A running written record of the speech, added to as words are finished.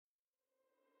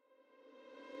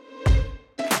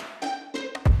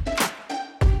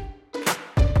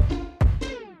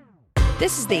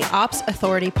This is the Ops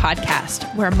Authority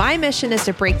podcast, where my mission is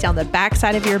to break down the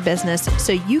backside of your business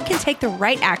so you can take the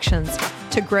right actions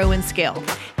to grow and scale.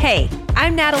 Hey,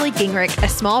 I'm Natalie Gingrich, a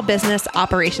small business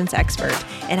operations expert,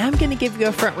 and I'm going to give you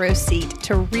a front row seat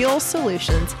to real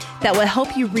solutions that will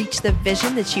help you reach the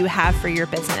vision that you have for your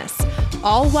business,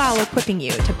 all while equipping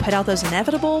you to put out those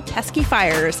inevitable pesky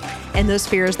fires and those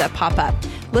fears that pop up.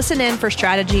 Listen in for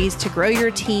strategies to grow your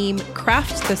team,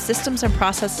 craft the systems and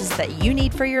processes that you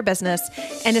need for your business,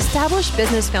 and establish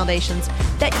business foundations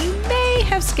that you may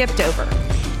have skipped over.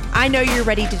 I know you're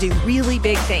ready to do really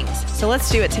big things, so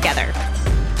let's do it together.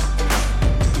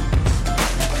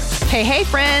 Hey,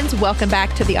 friends. Welcome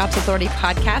back to the Ops Authority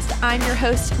podcast. I'm your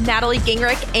host, Natalie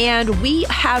Gingrich, and we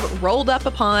have rolled up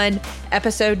upon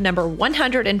episode number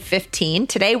 115.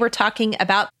 Today, we're talking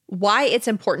about why it's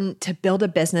important to build a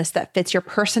business that fits your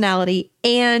personality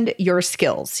and your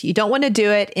skills. You don't want to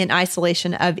do it in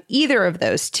isolation of either of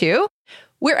those two.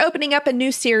 We're opening up a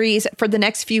new series for the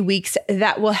next few weeks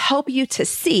that will help you to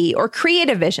see or create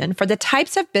a vision for the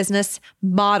types of business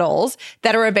models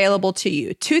that are available to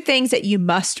you. Two things that you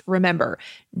must remember.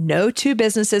 No two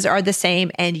businesses are the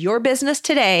same, and your business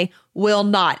today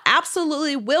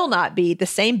absolutely will not be the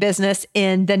same business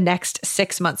in the next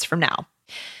 6 months from now.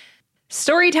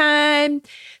 Story time.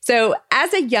 So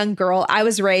as a young girl, I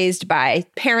was raised by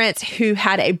parents who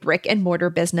had a brick and mortar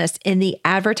business in the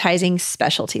advertising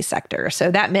specialty sector.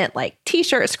 So that meant like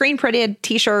t-shirts, screen printed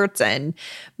t-shirts and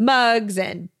mugs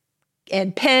and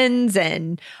pens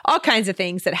and all kinds of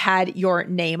things that had your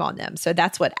name on them. So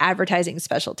that's what advertising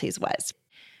specialties was.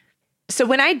 So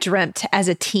when I dreamt as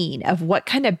a teen of what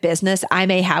kind of business I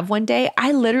may have one day,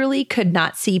 I literally could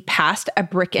not see past a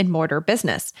brick and mortar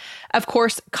business. Of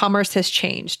course, commerce has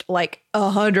changed like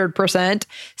 100%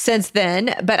 since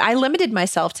then, but I limited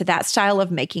myself to that style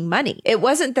of making money. It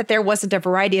wasn't that there wasn't a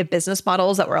variety of business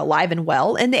models that were alive and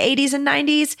well in the 80s and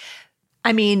 90s.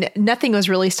 I mean, nothing was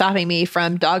really stopping me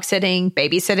from dog sitting,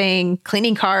 babysitting,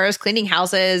 cleaning cars, cleaning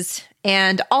houses,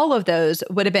 and all of those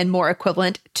would have been more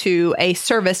equivalent to a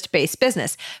service-based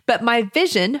business. But my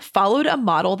vision followed a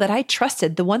model that I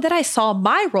trusted, the one that I saw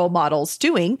my role models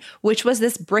doing, which was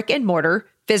this brick and mortar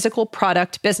physical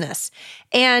product business.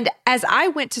 And as I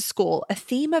went to school, a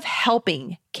theme of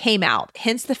helping came out.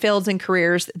 Hence, the fields and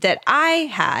careers that I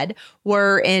had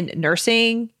were in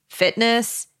nursing,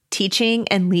 fitness, teaching,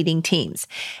 and leading teams.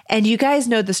 And you guys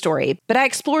know the story, but I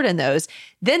explored in those,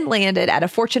 then landed at a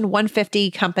Fortune 150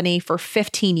 company for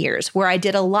 15 years, where I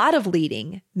did a lot of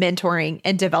leading, mentoring,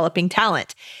 and developing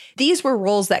talent. These were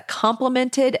roles that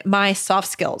complemented my soft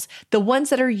skills, the ones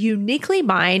that are uniquely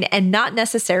mine and not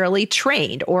necessarily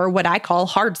trained, or what I call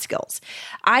hard skills.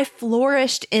 I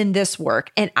flourished in this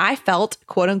work, and I felt,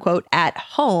 quote unquote, at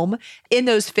home in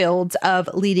those fields of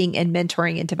leading and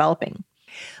mentoring and developing.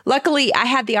 Luckily, I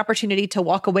had the opportunity to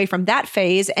walk away from that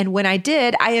phase, and when I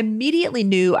did, I immediately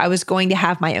knew I was going to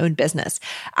have my own business.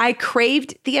 I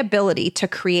craved the ability to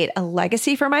create a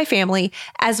legacy for my family,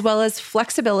 as well as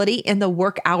flexibility in the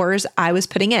work hours I was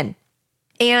putting in.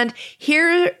 And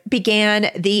here began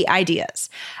the ideas.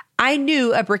 I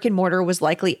knew a brick and mortar was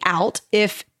likely out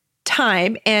if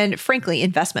time and, frankly,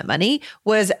 investment money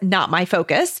was not my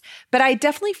focus, but I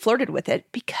definitely flirted with it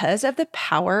because of the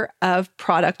power of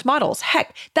product models.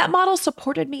 Heck, that model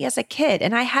supported me as a kid,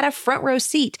 and I had a front row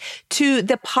seat to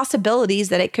the possibilities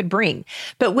that it could bring.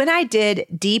 But when I did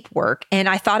deep work and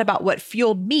I thought about what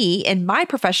fueled me in my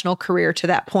professional career to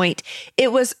that point,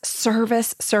 it was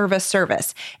service,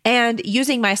 and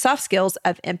using my soft skills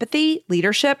of empathy,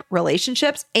 leadership,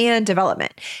 relationships, and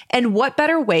development. And what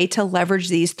better way to leverage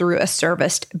these through a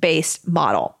service-based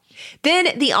model?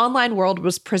 Then the online world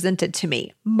was presented to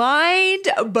me. Mind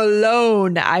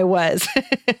blown I was.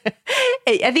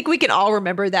 I think we can all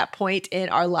remember that point in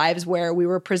our lives where we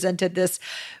were presented this,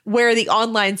 where the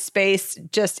online space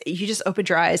you just opened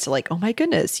your eyes to like, oh my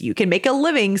goodness, you can make a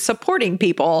living supporting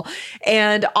people.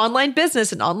 And online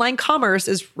business and online commerce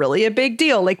is really a big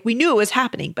deal. Like, we knew it was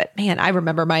happening, but man, I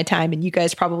remember my time, and you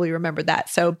guys probably remember that.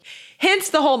 So hence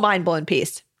the whole mind blown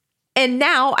piece. And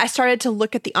now I started to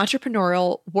look at the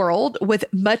entrepreneurial world with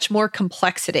much more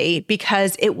complexity,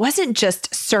 because it wasn't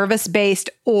just service-based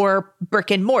or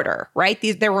brick and mortar, right?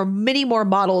 There were many more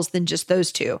models than just those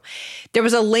two. There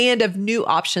was a land of new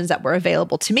options that were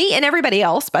available to me and everybody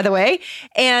else, by the way.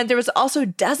 And there was also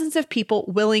dozens of people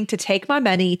willing to take my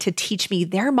money to teach me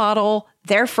their model,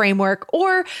 their framework,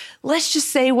 or let's just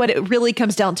say what it really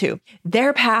comes down to,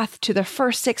 their path to the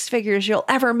first 6 figures you'll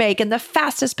ever make and the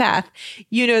fastest path.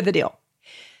 You know the deal.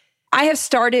 I have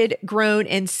started, grown,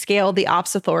 and scaled the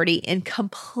Ops Authority in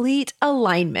complete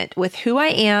alignment with who I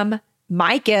am,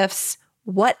 my gifts,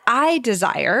 what I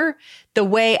desire, the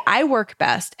way I work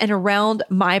best, and around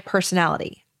my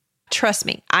personality. Trust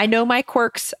me, I know my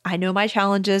quirks, I know my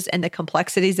challenges and the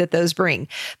complexities that those bring.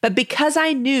 But because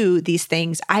I knew these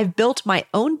things, I've built my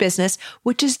own business,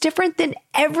 which is different than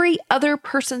every other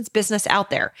person's business out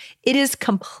there. It is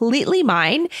completely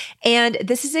mine, and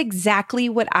this is exactly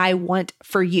what I want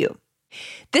for you.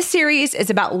 This series is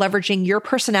about leveraging your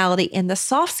personality and the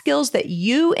soft skills that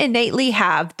you innately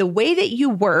have, the way that you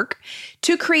work,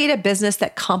 to create a business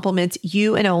that complements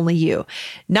you and only you,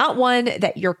 not one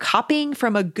that you're copying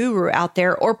from a guru out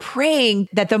there or praying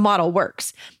that the model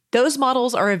works. Those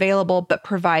models are available, but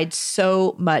provide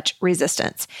so much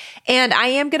resistance. And I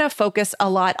am going to focus a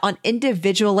lot on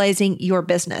individualizing your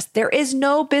business. There is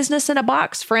no business in a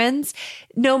box, friends.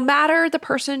 No matter the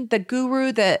person, the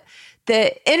guru, the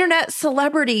internet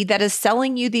celebrity that is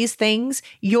selling you these things,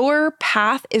 your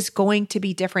path is going to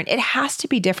be different. It has to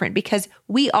be different because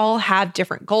we all have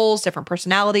different goals, different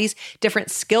personalities,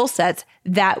 different skill sets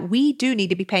that we do need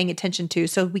to be paying attention to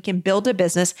so we can build a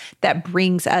business that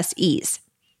brings us ease.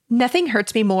 Nothing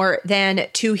hurts me more than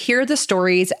to hear the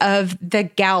stories of the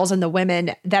gals and the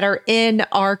women that are in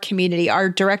our community, our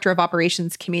director of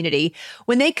operations community,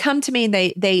 when they come to me and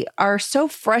they are so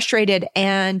frustrated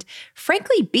and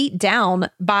frankly beat down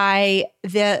by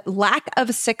the lack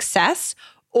of success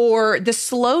or the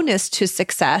slowness to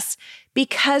success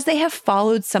because they have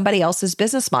followed somebody else's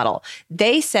business model.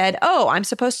 They said, oh, I'm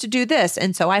supposed to do this.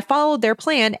 And so I followed their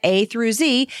plan A through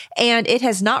Z, and it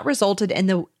has not resulted in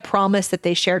the promise that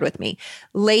they shared with me.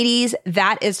 Ladies,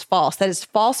 that is false. That is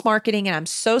false marketing. And I'm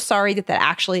so sorry that that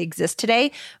actually exists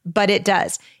today, but it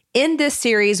does. In this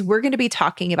series, we're going to be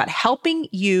talking about helping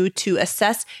you to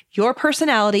assess your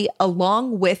personality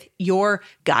along with your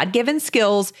God-given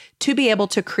skills to be able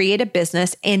to create a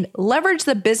business and leverage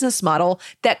the business model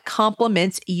that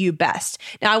complements you best.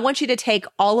 Now, I want you to take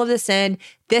all of this in.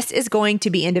 This is going to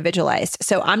be individualized.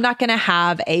 So I'm not going to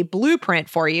have a blueprint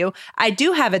for you. I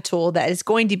do have a tool that is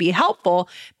going to be helpful,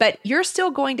 but you're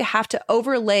still going to have to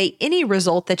overlay any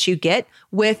result that you get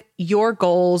with your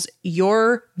goals,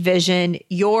 your vision,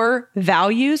 your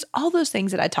values, all those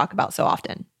things that I talk about so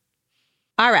often.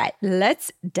 All right,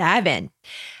 let's dive in.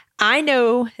 I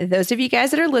know those of you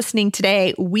guys that are listening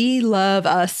today, we love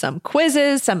us some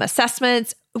quizzes, some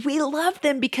assessments. We love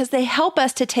them because they help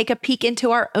us to take a peek into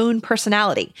our own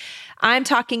personality. I'm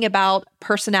talking about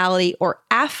personality or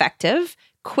affective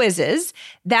quizzes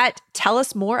that tell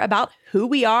us more about who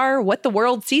we are, what the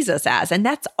world sees us as. And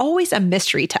that's always a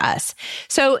mystery to us.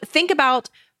 So think about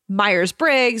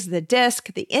Myers-Briggs, the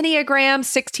DISC, the Enneagram,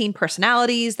 16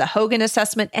 personalities, the Hogan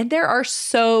assessment, and there are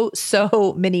so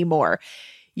many more.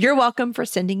 You're welcome for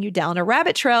sending you down a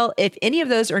rabbit trail if any of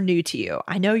those are new to you.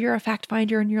 I know you're a fact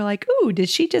finder and you're like, ooh, did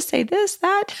she just say this,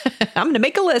 that? I'm going to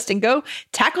make a list and go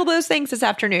tackle those things this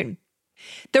afternoon.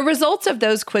 The results of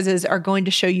those quizzes are going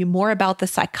to show you more about the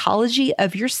psychology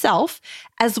of yourself,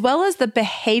 as well as the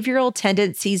behavioral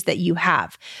tendencies that you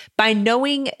have. By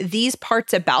knowing these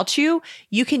parts about you,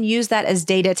 you can use that as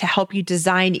data to help you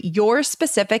design your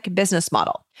specific business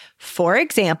model. For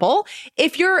example,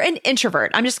 if you're an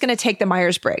introvert, I'm just going to take the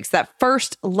Myers-Briggs. That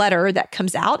first letter that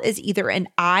comes out is either an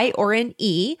I or an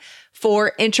E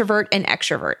for introvert and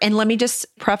extrovert. And let me just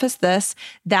preface this,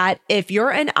 that if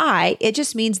you're an I, it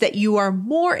just means that you are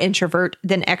more introvert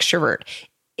than extrovert.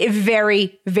 It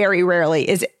very, very rarely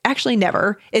actually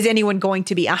never is anyone going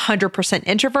to be 100%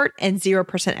 introvert and 0%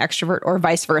 extrovert or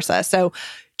vice versa. So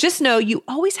just know you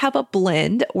always have a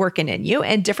blend working in you,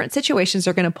 and different situations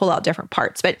are going to pull out different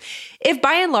parts. But if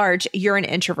by and large you're an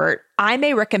introvert, I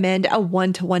may recommend a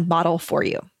one-to-one model for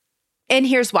you. And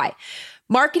here's why.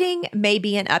 Marketing may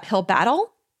be an uphill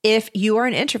battle if you are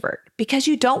an introvert, because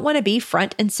you don't want to be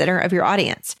front and center of your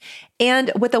audience.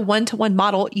 And with a one-to-one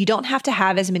model, you don't have to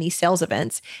have as many sales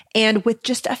events. And with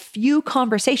just a few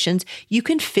conversations, you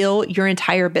can fill your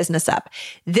entire business up.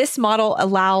 This model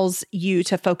allows you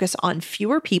to focus on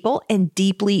fewer people and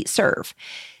deeply serve.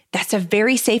 That's a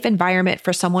very safe environment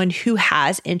for someone who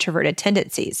has introverted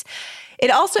tendencies. It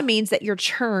also means that your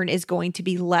churn is going to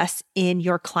be less in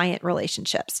your client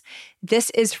relationships.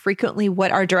 This is frequently what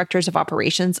our directors of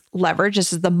operations leverage.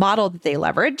 This is the model that they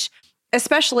leverage,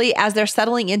 especially as they're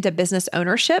settling into business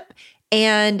ownership.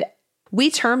 And we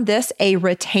term this a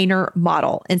retainer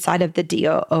model inside of the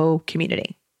DOO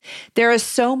community. There is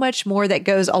so much more that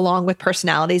goes along with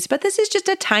personalities, but this is just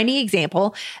a tiny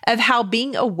example of how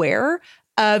being aware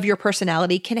of your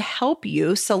personality can help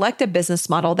you select a business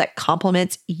model that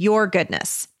complements your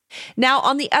goodness. Now,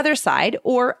 on the other side,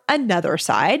 or another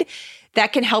side,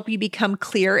 that can help you become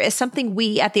clear is something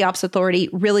we at the Ops Authority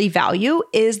really value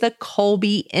is the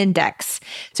Kolbe Index.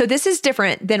 So this is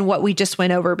different than what we just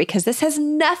went over because this has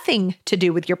nothing to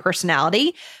do with your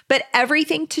personality, but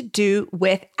everything to do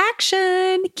with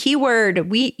action. Keyword.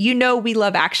 We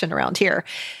love action around here.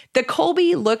 The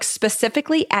Kolbe looks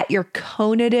specifically at your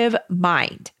cognitive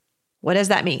mind. What does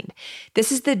that mean?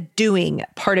 This is the doing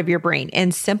part of your brain,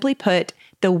 and simply put,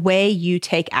 the way you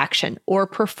take action or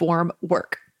perform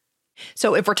work.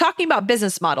 So if we're talking about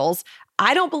business models,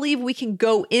 I don't believe we can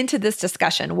go into this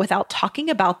discussion without talking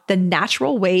about the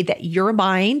natural way that your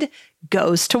mind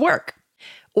goes to work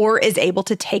or is able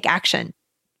to take action.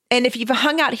 And if you've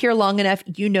hung out here long enough,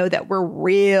 you know that we're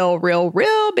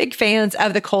real big fans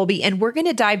of the Kolbe, and we're going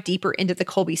to dive deeper into the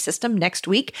Kolbe system next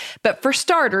week. But for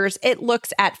starters, it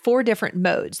looks at 4 different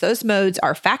modes. Those modes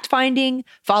are fact-finding,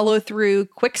 follow-through,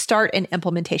 quick start, and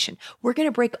implementation. We're going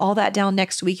to break all that down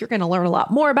next week. You're going to learn a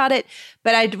lot more about it.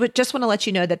 But I just want to let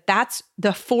you know that that's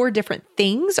the 4 different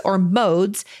things or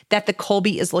modes that the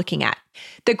Kolbe is looking at.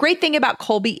 The great thing about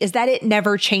Kolbe is that it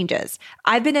never changes.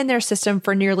 I've been in their system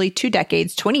for nearly 2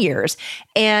 decades, 20 years,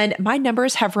 and my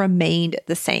numbers have remained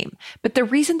the same. But the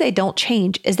reason they don't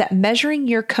change is that measuring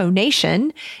your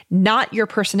conation, not your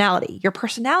personality. Your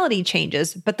personality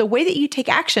changes, but the way that you take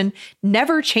action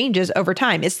never changes over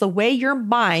time. It's the way your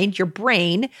mind, your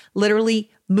brain,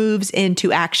 literally moves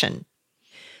into action.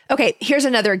 Okay, here's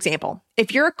another example.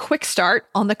 If you're a quick start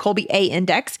on the Kolbe A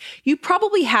index, you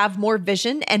probably have more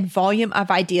vision and volume of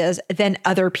ideas than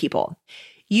other people.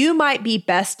 You might be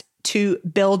best to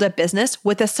build a business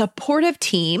with a supportive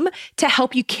team to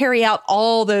help you carry out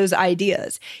all those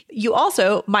ideas. You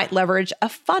also might leverage a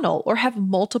funnel or have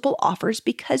multiple offers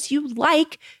because you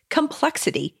like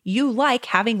complexity. You like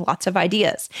having lots of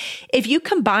ideas. If you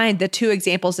combine the 2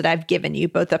 examples that I've given you,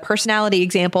 both the personality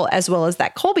example as well as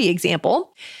that Kolbe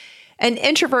example, an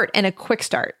introvert and a quick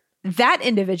start, that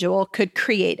individual could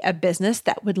create a business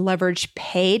that would leverage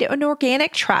paid and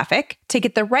organic traffic to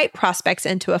get the right prospects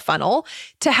into a funnel,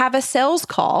 to have a sales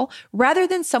call, rather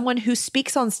than someone who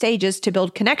speaks on stages to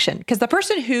build connection. Because the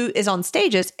person who is on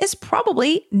stages is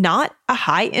probably not a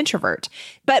high introvert.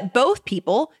 But both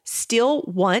people still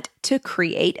want to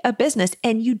create a business,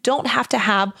 and you don't have to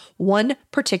have one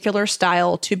particular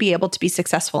style to be able to be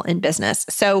successful in business.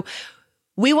 So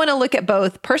we want to look at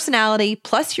both personality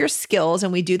plus your skills,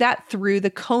 and we do that through the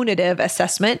cognitive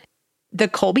assessment, the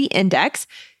Kolbe Index,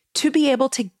 to be able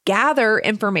to gather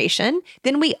information.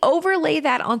 Then we overlay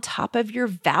that on top of your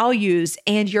values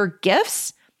and your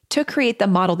gifts to create the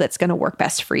model that's going to work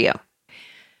best for you.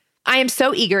 I am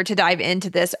so eager to dive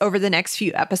into this over the next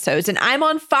few episodes, and I'm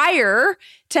on fire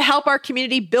to help our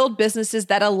community build businesses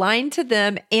that align to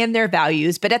them and their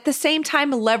values, but at the same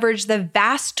time, leverage the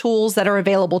vast tools that are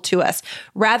available to us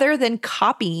rather than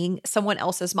copying someone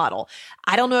else's model.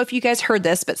 I don't know if you guys heard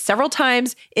this, but several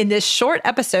times in this short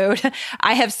episode,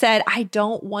 I have said, I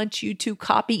don't want you to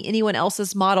copy anyone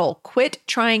else's model. Quit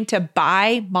trying to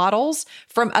buy models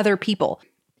from other people.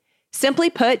 Simply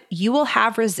put, you will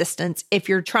have resistance if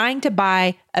you're trying to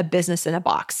buy a business in a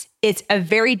box. It's a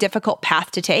very difficult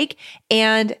path to take,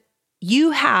 and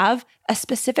you have a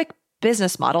specific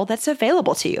business model that's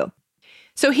available to you.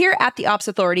 So here at the Ops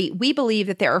Authority, we believe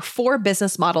that there are 4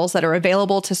 business models that are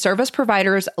available to service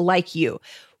providers like you.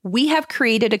 We have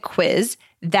created a quiz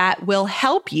that will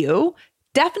help you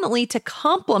definitely to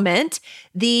complement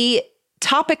the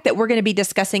topic that we're going to be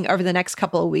discussing over the next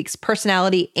couple of weeks,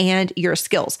 personality and your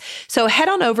skills. So head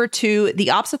on over to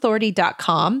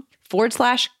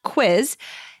theopsauthority.com/quiz.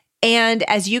 And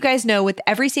as you guys know, with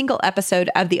every single episode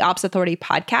of the Ops Authority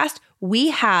podcast, we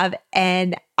have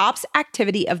an Ops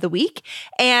activity of the week.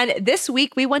 And this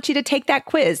week, we want you to take that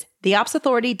quiz,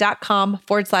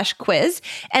 theopsauthority.com/quiz,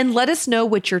 and let us know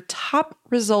what your top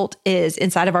result is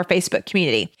inside of our Facebook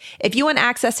community. If you want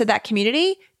access to that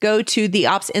community, go to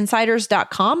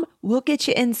theopsinsiders.com. We'll get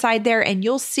you inside there, and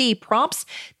you'll see prompts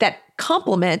that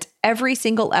complement every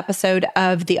single episode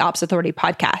of the Ops Authority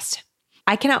podcast.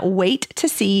 I cannot wait to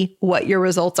see what your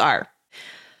results are.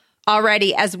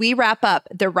 Alrighty, as we wrap up,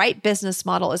 the right business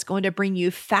model is going to bring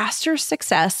you faster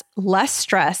success, less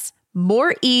stress,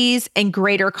 more ease, and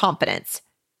greater confidence.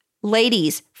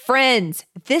 Ladies, friends,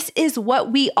 this is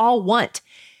what we all want.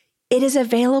 It is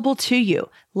available to you.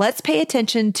 Let's pay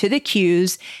attention to the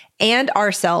cues and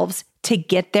ourselves to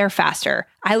get there faster.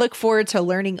 I look forward to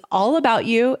learning all about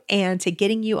you and to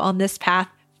getting you on this path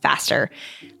faster.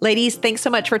 Ladies, thanks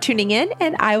so much for tuning in,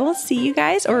 and I will see you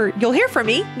guys, or you'll hear from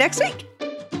me next week.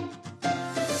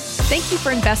 Thank you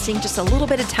for investing just a little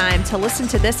bit of time to listen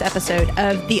to this episode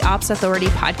of the Ops Authority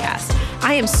podcast.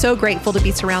 I am so grateful to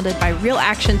be surrounded by real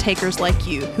action takers like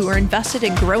you who are invested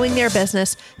in growing their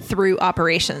business through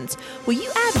operations. Will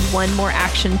you add one more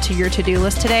action to your to-do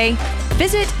list today?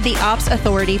 Visit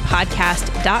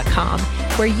theopsauthoritypodcast.com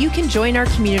where you can join our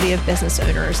community of business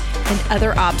owners and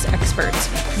other ops experts.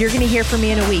 You're going to hear from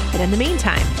me in a week, but in the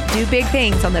meantime, do big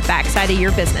things on the backside of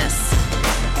your business.